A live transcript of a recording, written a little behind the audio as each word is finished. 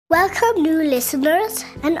Welcome new listeners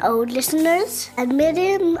and old listeners and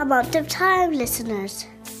medium amount of time listeners.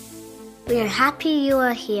 We are happy you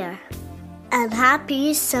are here. And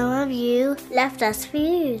happy some of you left us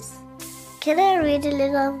reviews. Can I read a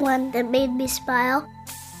little one that made me smile?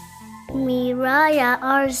 Miraya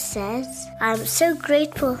R says, I'm so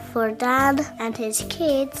grateful for Dan and his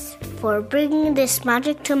kids for bringing this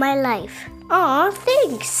magic to my life. Aw,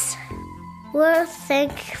 thanks. We're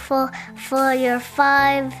thankful for your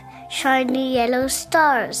 5 shiny yellow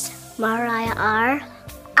stars, Mariah R.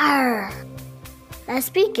 R. Let's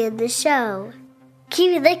begin the show.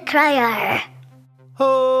 Cue the crier.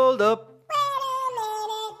 Hold up.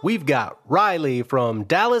 We've got Riley from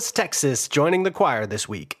Dallas, Texas joining the choir this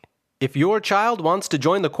week. If your child wants to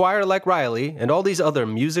join the choir like Riley and all these other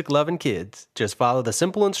music-loving kids, just follow the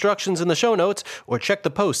simple instructions in the show notes or check the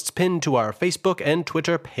posts pinned to our Facebook and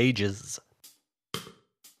Twitter pages.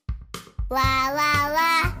 La la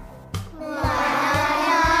la, la la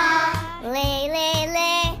la, lay lay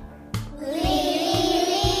lay, lee lee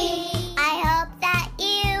lee. I hope that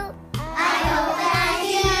you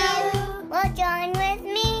will join with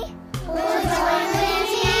me.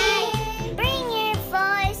 Bring your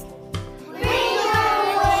voice,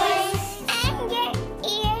 and your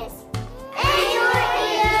ears.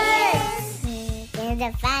 There's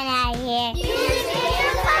a fun out here.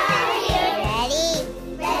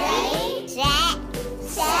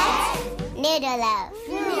 Noodle love.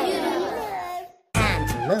 Time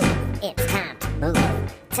to move. It's time to move.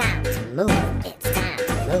 Time to move. It's time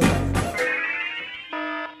to move.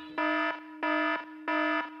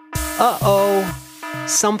 Uh-oh.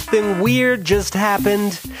 Something weird just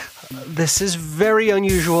happened. This is very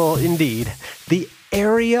unusual indeed. The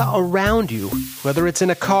area around you, whether it's in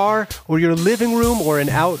a car or your living room or an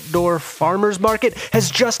outdoor farmer's market, has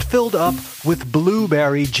just filled up with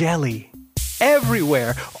blueberry jelly.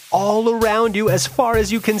 Everywhere, all around you, as far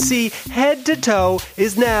as you can see, head to toe,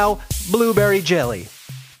 is now blueberry jelly.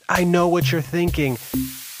 I know what you're thinking.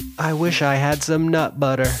 I wish I had some nut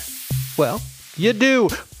butter. Well, you do,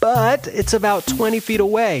 but it's about 20 feet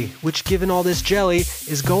away, which, given all this jelly,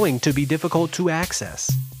 is going to be difficult to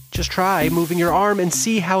access. Just try moving your arm and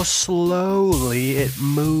see how slowly it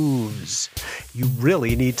moves. You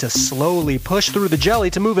really need to slowly push through the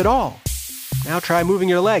jelly to move it all. Now try moving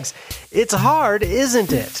your legs. It's hard,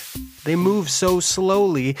 isn't it? They move so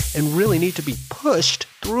slowly and really need to be pushed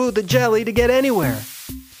through the jelly to get anywhere.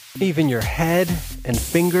 Even your head and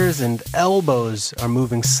fingers and elbows are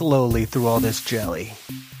moving slowly through all this jelly.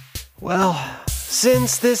 Well,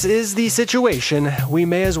 since this is the situation, we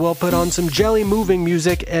may as well put on some jelly moving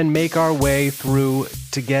music and make our way through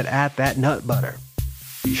to get at that nut butter.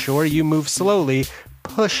 Be sure you move slowly,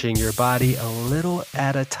 pushing your body a little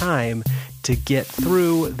at a time to get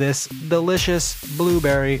through this delicious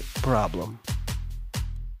blueberry problem.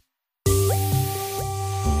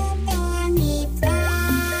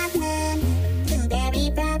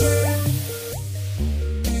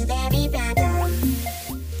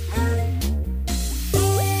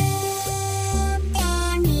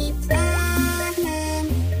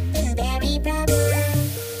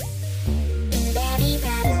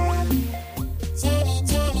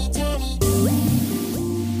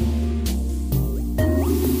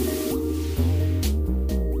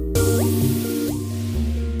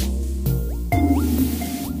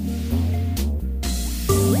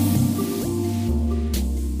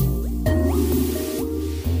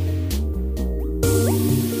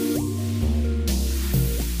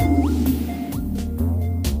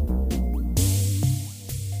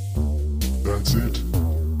 That's it.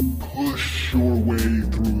 Push your way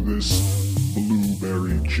through this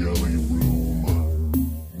blueberry jelly room.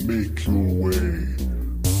 Make your way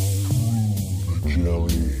through the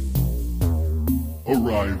jelly,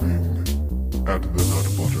 arriving at the nut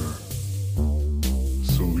butter.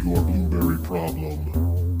 So your blueberry problem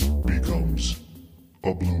becomes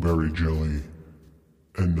a blueberry jelly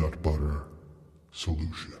and nut butter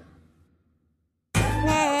solution.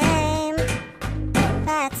 Name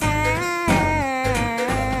that sound.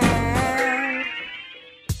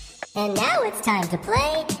 And now it's time to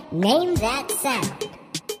play Name That Sound.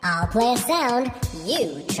 I'll play a sound,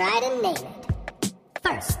 you try to name it.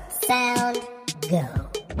 First sound, go.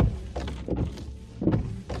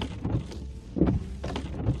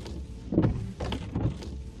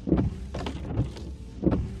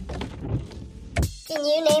 Can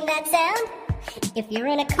you name that sound? If you're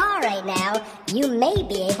in a car right now, you may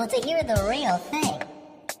be able to hear the real thing.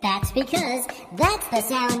 That's because that's the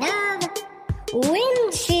sound of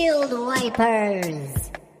windshield wipers.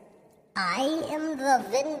 I am the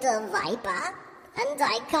Window Viper, and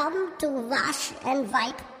I come to wash and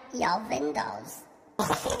wipe your windows.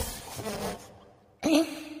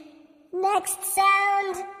 Next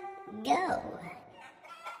sound, go.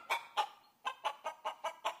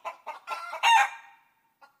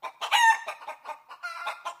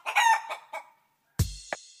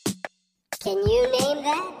 Can you name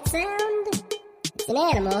that sound? It's an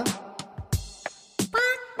animal.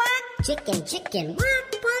 Bark, bark, chicken, chicken,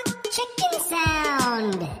 bark, bark, chicken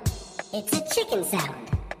sound. It's a chicken sound.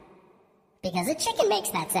 Because a chicken makes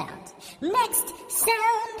that sound. Next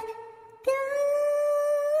sound, go.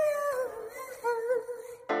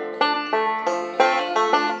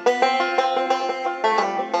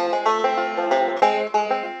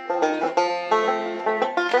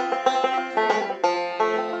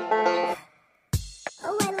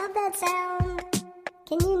 Oh, I love that sound.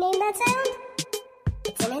 Can you name that sound?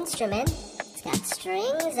 It's an instrument. It's got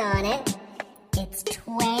strings on it. It's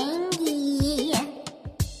twangy.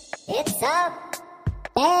 It's a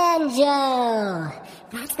banjo.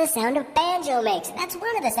 That's the sound a banjo makes. That's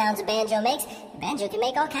one of the sounds a banjo makes. A banjo can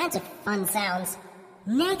make all kinds of fun sounds.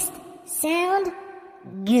 Next sound,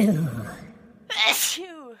 go.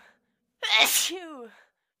 Achoo! Achoo!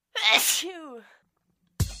 Achoo!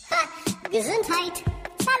 Ha! Gesundheit!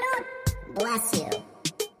 Salut! Bless you.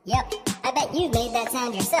 Yep, I bet you made that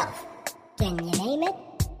sound yourself. Can you name it?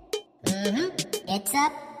 It's a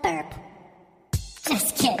burp.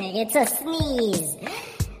 Just kidding, it's a sneeze.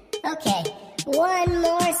 Okay, one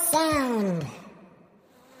more sound.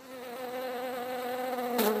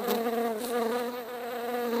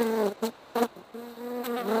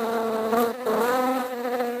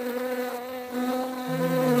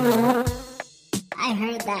 I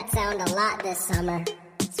heard that sound a lot this summer.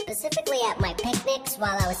 Specifically at my picnics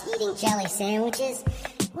while I was eating jelly sandwiches.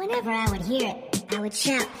 Whenever I would hear it, I would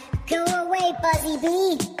shout, "Go away, Buzzy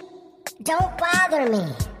Bee! Don't bother me!"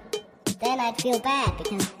 Then I'd feel bad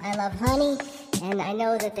because I love honey, and I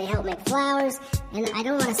know that they help make flowers, and I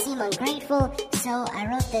don't want to seem ungrateful, so I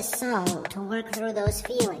wrote this song to work through those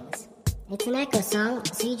feelings. It's an echo song,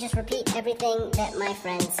 so you just repeat everything that my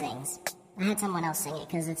friend sings. I had someone else sing it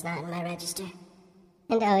because it's not in my register.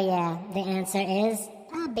 And oh yeah, the answer is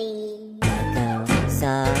a bee. Echo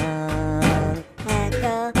song,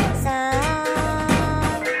 echo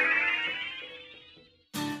song.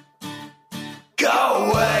 Go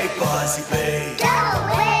away, Buzzy Bee. Go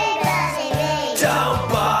away, Buzzy Bee. Don't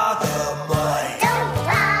bother me. Don't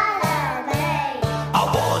bother me. I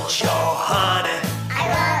want your honey, I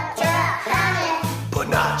want your honey, but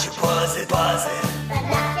not your buzzy buzzy. but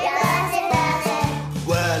not your buzzy buzzy.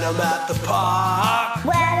 When I'm at the park,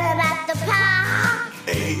 When I'm at the park,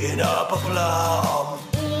 eating up a plum,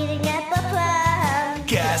 eating up a plum.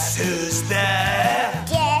 guess who's there?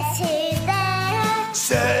 Guess who's there?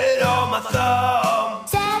 Sitting on my thumb.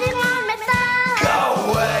 Sitting on my thumb. Go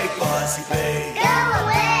away, Buzzy Bee. Go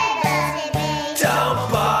away, Buzzy Bee. Don't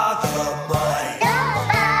bother me. Don't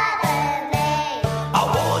bother me. I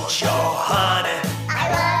want your honey, I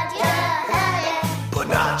want your honey, but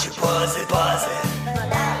not your buzzy buzzy. but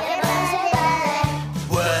not your buzzy buzzy.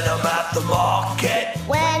 When I'm at the market,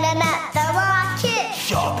 When I'm at the market,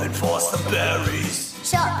 shopping for some berries,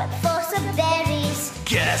 shopping for some berries.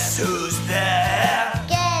 guess who's there?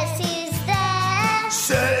 Guess who's there?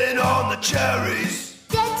 Sitting on the cherries.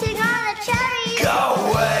 Sitting on a cherry. Go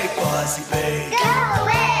away, Buzzy Bee. Go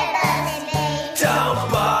away, Buzzy Bee. Don't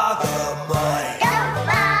bother me. Don't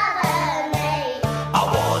bother me. I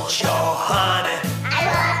want your honey, I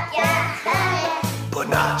want your honey, but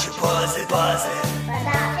not your buzzy buzzy. but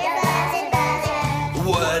not your buzzy buzzy.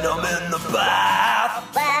 When I'm in the bath,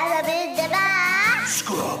 When I'm in the bath,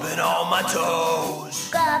 scrubbing on my toes,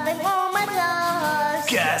 scrubbing on my toes.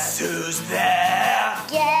 guess who's there?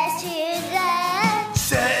 Guess who's there?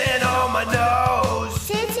 Sitting on my nose.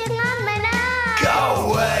 Sitting on my nose. Go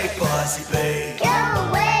away, Buzzy Bee. Go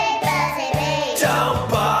away, Buzzy Bee. Don't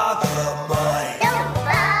bother me. Don't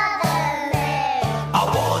bother me. I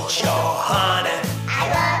want your honey, I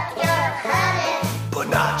want your honey, but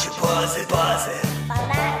not your buzzy buzzy. but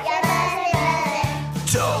not your buzzy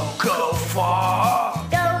buzzy. Don't go far,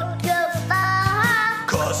 Don't go far,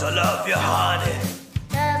 'cause I love your honey.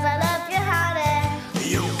 'cause I love your honey.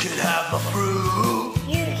 You can have my fruit,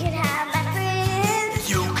 You can have my fruit,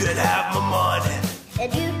 you can have my money. and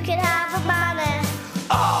you can have my money.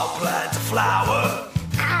 I'll plant a flower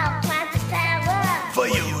I'll plant a flower for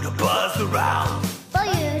you to buzz around, for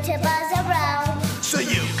you to buzz around, so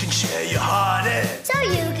you can share your honey so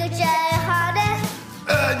you can share your honey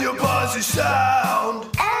and your buzzy sound.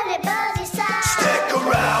 and your buzzy sound. Stick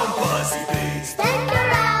around, Buzzy Bee. Stick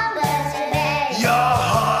around, Buzzy Bee. Your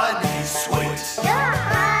honey's sweet. Your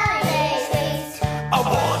honey is sweet. I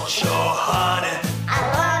want want your honey. I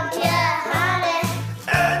want your honey.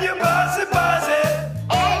 And your buzzy buzzy.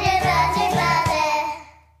 And your buzzy buzzy.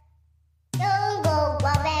 Don't go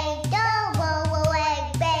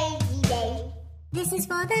away, baby. This is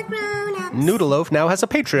for the grown-ups. Noodleloaf now has a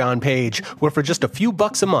Patreon page where for just a few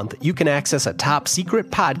bucks a month, you can access a top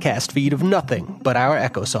secret podcast feed of nothing but our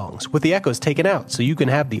Echo songs, with the echoes taken out so you can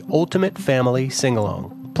have the ultimate family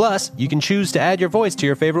sing-along. Plus, you can choose to add your voice to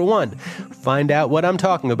your favorite one. Find out what I'm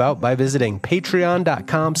talking about by visiting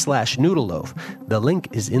patreon.com/noodleloaf. The link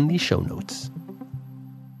is in the show notes.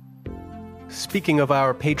 Speaking of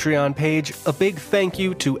our Patreon page, a big thank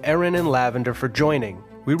you to Erin and Lavender for joining.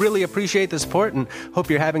 We really appreciate the support and hope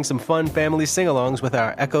you're having some fun family sing-alongs with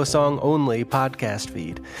our Echo Song Only podcast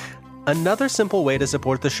feed. Another simple way to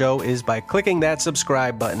support the show is by clicking that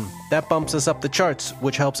subscribe button. That bumps us up the charts,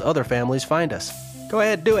 which helps other families find us. Go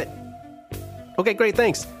ahead, do it. Okay, great,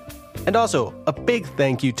 thanks. And also, a big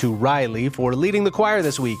thank you to Riley for leading the choir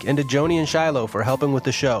this week and to Joni and Shiloh for helping with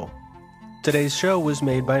the show. Today's show was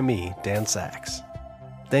made by me, Dan Sachs.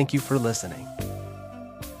 Thank you for listening.